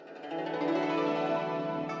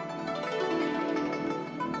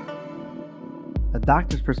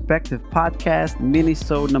Doctor's Perspective podcast,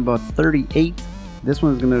 mini-sode number 38. This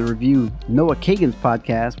one's going to review Noah Kagan's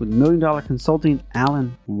podcast with $1 Million Consulting,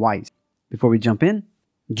 Alan Weiss. Before we jump in,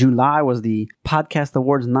 July was the Podcast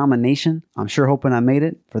Awards nomination. I'm sure hoping I made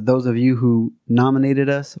it. For those of you who nominated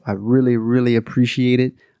us, I really, really appreciate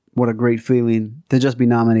it. What a great feeling to just be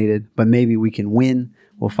nominated, but maybe we can win.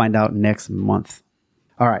 We'll find out next month.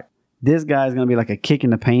 All right. This guy's going to be like a kick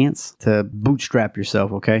in the pants to bootstrap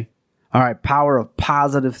yourself, okay? All right. Power of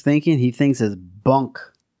positive thinking. He thinks is bunk.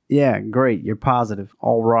 Yeah, great. You're positive.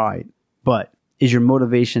 All right. But is your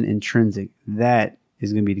motivation intrinsic? That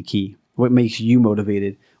is going to be the key. What makes you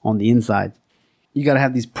motivated on the inside? You got to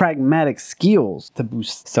have these pragmatic skills to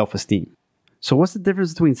boost self-esteem. So what's the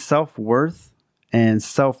difference between self-worth and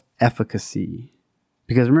self-efficacy?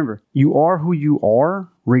 Because remember, you are who you are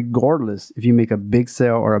regardless if you make a big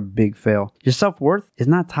sale or a big fail. Your self-worth is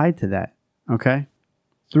not tied to that, okay?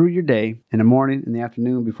 Through your day, in the morning, in the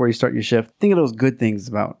afternoon, before you start your shift, think of those good things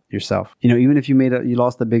about yourself. You know, even if you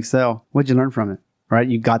lost a big sale, what'd you learn from it, right?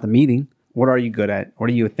 You got the meeting. What are you good at? What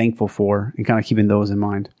are you thankful for? And kind of keeping those in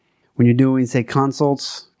mind. When you're doing, say,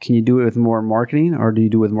 consults, can you do it with more marketing or do you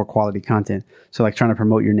do it with more quality content? So like trying to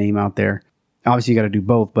promote your name out there. Obviously, you got to do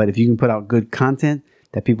both. But if you can put out good content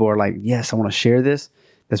that people are like, yes, I want to share this,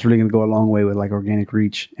 that's really going to go a long way with like organic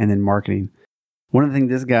reach and then marketing. One of the things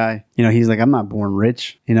this guy, he's like, I'm not born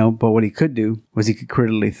rich, but what he could do was he could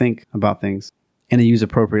critically think about things. And to use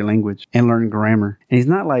appropriate language and learn grammar. And he's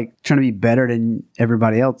not like trying to be better than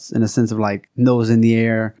everybody else in a sense of like nose in the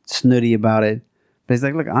air, snooty about it. But he's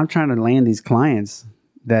like, look, I'm trying to land these clients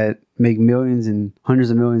that make millions and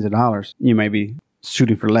hundreds of millions of dollars. You might be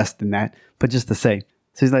shooting for less than that, but just to say.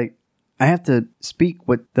 So he's like, I have to speak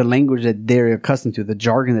with the language that they're accustomed to, the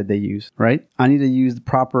jargon that they use, right? I need to use the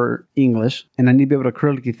proper English and I need to be able to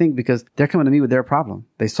critically think because they're coming to me with their problem.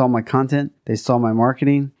 They saw my content, they saw my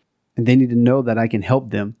marketing, and they need to know that I can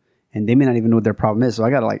help them. And they may not even know what their problem is. So I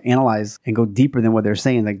got to like analyze and go deeper than what they're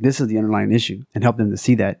saying. Like this is the underlying issue and help them to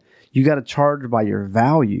see that. You got to charge by your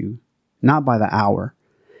value, not by the hour.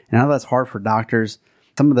 And I know that's hard for doctors.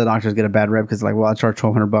 Some of the doctors get a bad rep because like, well, I charge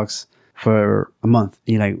 $1,200 for a month.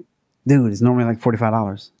 And you're like, dude, it's normally like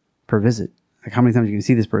 $45 per visit. Like how many times are you going to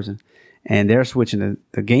see this person? And they're switching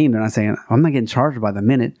the game. They're not saying, I'm not getting charged by the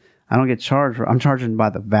minute. I don't get charged. I'm charging by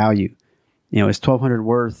the value. Is $1,200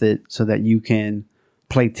 worth it so that you can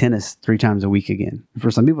play tennis 3 times a week again?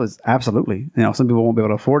 For some people, it's absolutely. Some people won't be able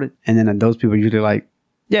to afford it. And then those people are usually like,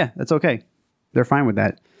 yeah, that's okay. They're fine with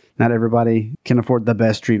that. Not everybody can afford the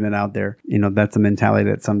best treatment out there. That's a mentality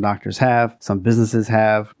that some doctors have, some businesses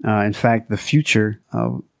have. In fact, the future,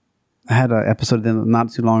 I had an episode of them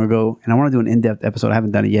not too long ago, and I want to do an in-depth episode. I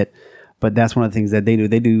haven't done it yet. But that's one of the things that they do.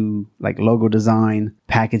 They do like logo design,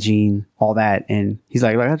 packaging, all that. And he's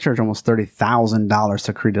like, I charge almost $30,000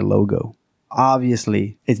 to create a logo.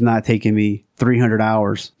 Obviously, it's not taking me 300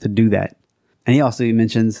 hours to do that. And he also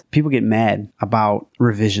mentions people get mad about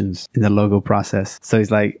revisions in the logo process. So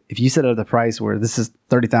he's like, if you set up the price where this is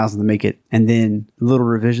 $30,000 to make it, and then little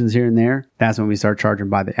revisions here and there, that's when we start charging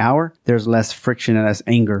by the hour. There's less friction and less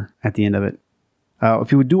anger at the end of it.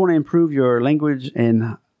 If you do want to improve your language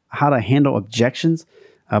and how to handle objections,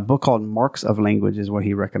 a book called Marks of Language is what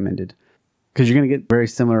he recommended. Because you're going to get very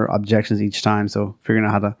similar objections each time. So figuring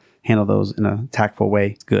out how to handle those in a tactful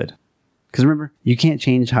way is good. Because remember, you can't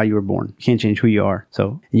change how you were born. You can't change who you are.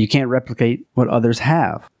 So you can't replicate what others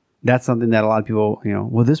have. That's something that a lot of people,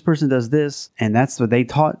 well, this person does this and that's what they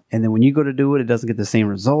taught. And then when you go to do it, it doesn't get the same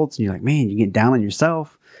results. And you're like, man, you get down on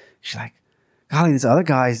yourself. She's like, golly, this other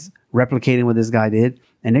guy's replicating what this guy did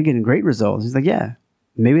and they're getting great results. He's like, yeah.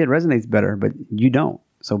 Maybe it resonates better, but you don't.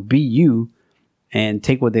 So be you and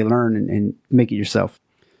take what they learn and make it yourself.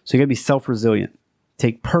 So you got to be self-resilient.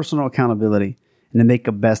 Take personal accountability and then make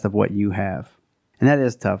the best of what you have. And that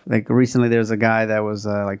is tough. Like recently there's a guy that was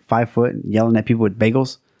like 5 foot and yelling at people with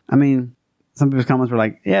bagels. I mean, some people's comments were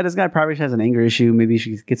like, yeah, this guy probably has an anger issue. Maybe he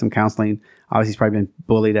should get some counseling. Obviously he's probably been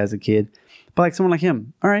bullied as a kid. But like someone like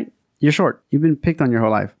him, all right. You're short. You've been picked on your whole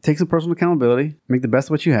life. Take some personal accountability, make the best of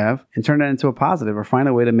what you have, and turn that into a positive or find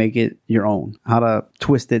a way to make it your own. How to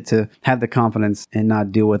twist it to have the confidence and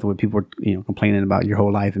not deal with what people are complaining about your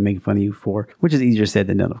whole life and making fun of you for, which is easier said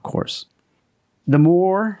than done, of course. The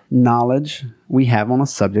more knowledge we have on a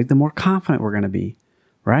subject, the more confident we're going to be,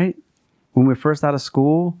 right? When we're first out of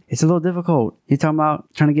school, it's a little difficult. You're talking about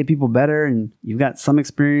trying to get people better and you've got some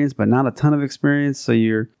experience, but not a ton of experience. So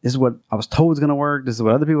this is what I was told was going to work. This is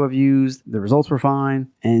what other people have used. The results were fine.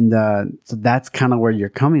 And so that's kind of where you're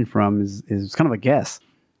coming from is kind of a guess.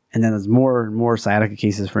 And then there's more and more sciatica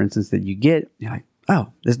cases, for instance, that you get. You're like,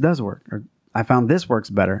 oh, this does work. Or I found this works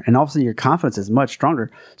better. And all of a sudden your confidence is much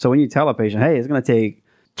stronger. So when you tell a patient, hey, it's going to take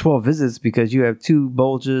 12 visits because you have 2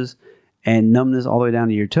 bulges and numbness all the way down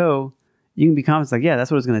to your toe, you can be confident like, yeah,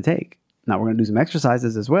 that's what it's going to take. Now we're going to do some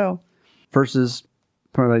exercises as well versus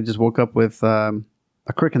probably just woke up with a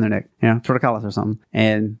crick in their neck, torticollis or something,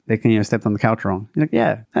 and they can stepped on the couch wrong. You're like,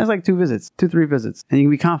 yeah, that's like 3 visits, and you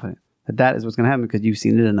can be confident that is what's going to happen because you've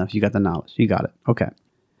seen it enough. You got the knowledge. You got it. Okay.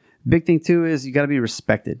 Big thing too is you got to be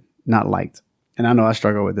respected, not liked. And I know I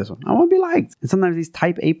struggle with this one. I want to be liked. And sometimes these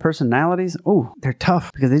type A personalities, they're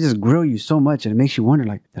tough because they just grill you so much and it makes you wonder,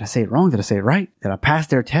 like, did I say it wrong? Did I say it right? Did I pass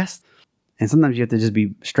their test? And sometimes you have to just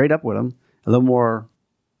be straight up with them, a little more,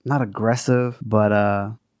 not aggressive, but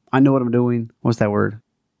I know what I'm doing. What's that word?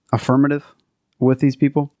 Affirmative with these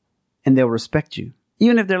people. And they'll respect you.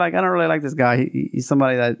 Even if they're like, I don't really like this guy. He's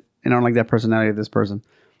somebody that, I don't like that personality of this person.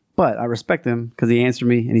 But I respect him because he answered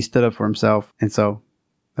me and he stood up for himself. And so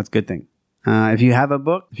that's a good thing. If you have a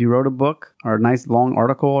book, if you wrote a book or a nice long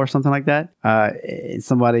article or something like that,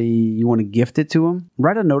 somebody you want to gift it to them,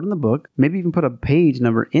 write a note in the book, maybe even put a page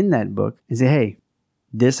number in that book and say, hey,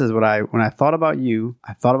 this is when I thought about you,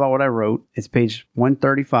 I thought about what I wrote. It's page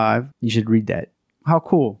 135. You should read that. How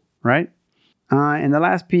cool, right? And the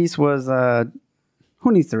last piece was,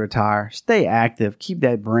 who needs to retire? Stay active. Keep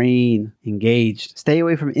that brain engaged. Stay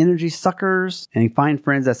away from energy suckers and find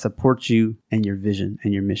friends that support you and your vision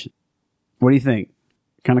and your mission. What do you think?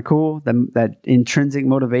 Kind of cool? That intrinsic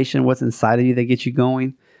motivation, what's inside of you that gets you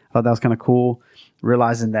going? I thought that was kind of cool.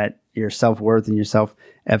 Realizing that your self-worth and your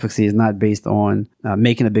self-efficacy is not based on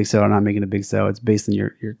making a big sale or not making a big sale. It's based on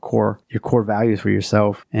your core values for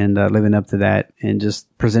yourself and living up to that and just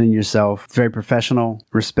presenting yourself very professional,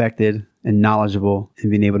 respected, and knowledgeable and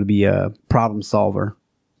being able to be a problem solver,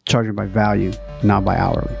 charging by value, not by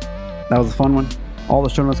hourly. That was a fun one. All the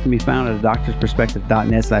show notes can be found at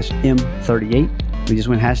adoctorsperspective.net/M38. We just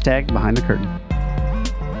went #behind the curtain.